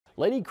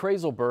Lenny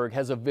Krayzelburg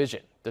has a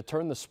vision to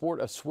turn the sport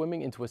of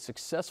swimming into a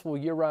successful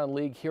year-round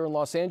league here in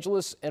Los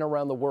Angeles and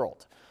around the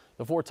world.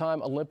 The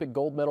four-time Olympic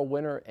gold medal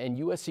winner and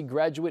USC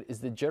graduate is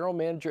the general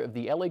manager of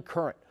the LA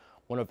Current,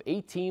 one of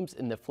 8 teams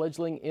in the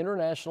fledgling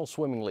International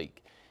Swimming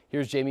League.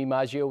 Here's Jamie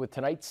Maggio with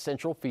tonight's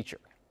central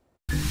feature.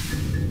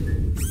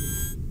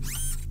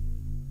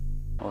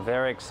 We're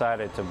very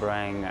excited to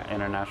bring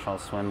International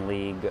Swim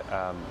League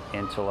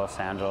into Los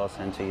Angeles,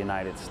 into the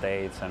United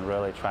States, and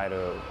really try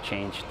to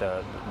change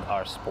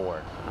our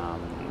sport.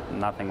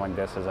 Nothing like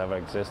this has ever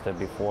existed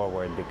before,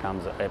 where it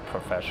becomes a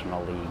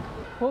professional league.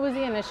 What was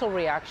the initial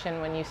reaction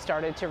when you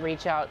started to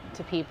reach out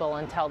to people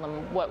and tell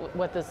them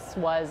what this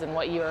was and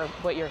what your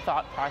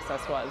thought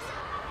process was?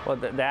 Well,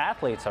 the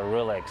athletes are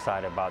really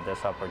excited about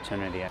this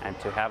opportunity, and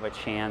to have a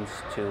chance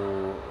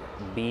to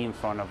be in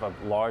front of a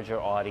larger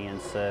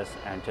audiences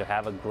and to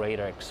have a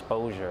greater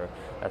exposure.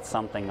 That's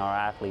something our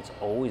athletes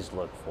always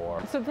look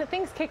for. So the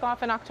things kick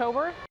off in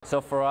October? So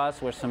for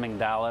us, we're swimming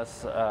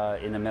Dallas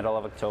in the middle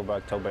of October,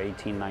 October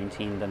 18,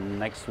 19. The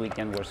next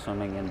weekend, we're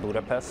swimming in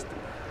Budapest.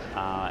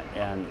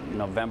 And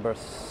November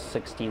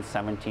 16th,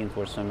 17th,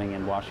 we're swimming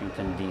in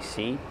Washington,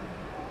 D.C.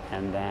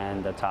 And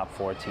then the top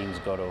 4 teams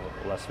go to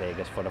Las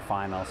Vegas for the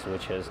finals,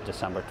 which is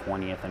December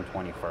 20th and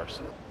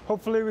 21st.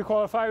 Hopefully we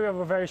qualify. We have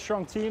a very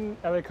strong team,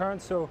 LA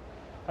Current, so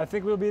I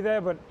think we'll be there.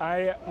 But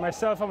I'm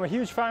a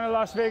huge fan of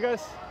Las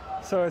Vegas,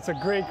 so it's a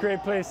great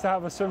place to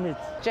have a swim meet.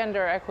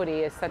 Gender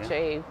equity is such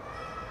a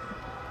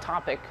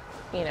topic,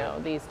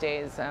 these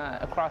days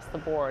across the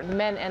board.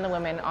 Men and the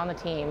women on the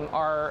team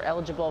are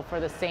eligible for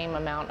the same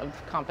amount of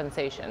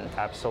compensation.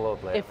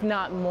 Absolutely. If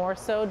not more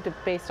so,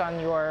 based on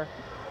your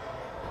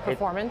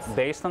performance?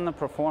 Based on the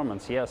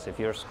performance, yes. If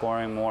you're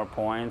scoring more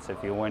points, if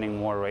you're winning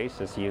more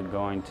races, you're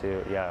going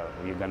to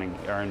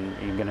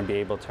be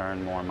able to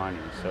earn more money.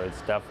 So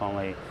it's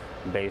definitely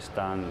based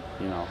on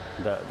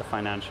the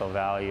financial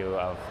value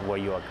of what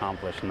you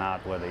accomplish,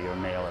 not whether you're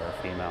male or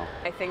female.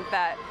 I think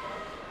that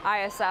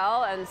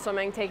ISL and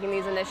swimming taking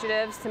these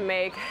initiatives to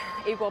make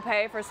equal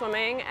pay for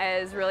swimming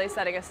is really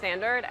setting a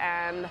standard,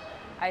 and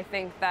I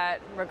think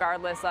that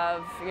regardless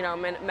of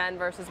men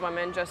versus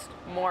women, just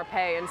more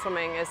pay in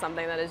swimming is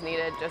something that is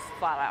needed, just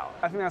flat out.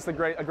 I think that's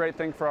a great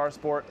thing for our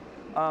sport.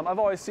 I've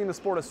always seen the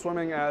sport of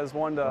swimming as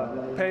one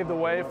to pave the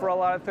way for a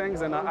lot of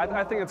things, and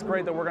I think it's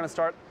great that we're going to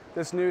start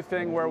this new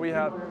thing where we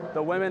have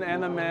the women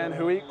and the men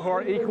who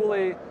are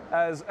equally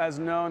as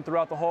known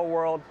throughout the whole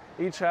world.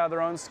 Each have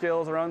their own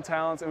skills, their own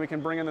talents, and we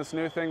can bring in this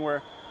new thing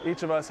where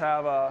each of us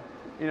have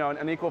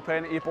an equal pay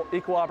and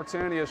equal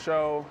opportunity to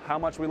show how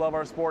much we love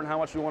our sport and how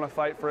much we want to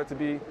fight for it to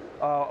be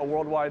a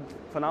worldwide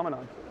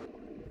phenomenon.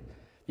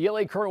 The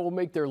LA Current will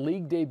make their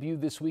league debut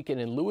this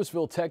weekend in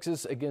Lewisville,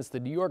 Texas against the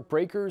New York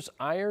Breakers,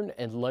 Iron,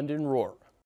 and London Roar.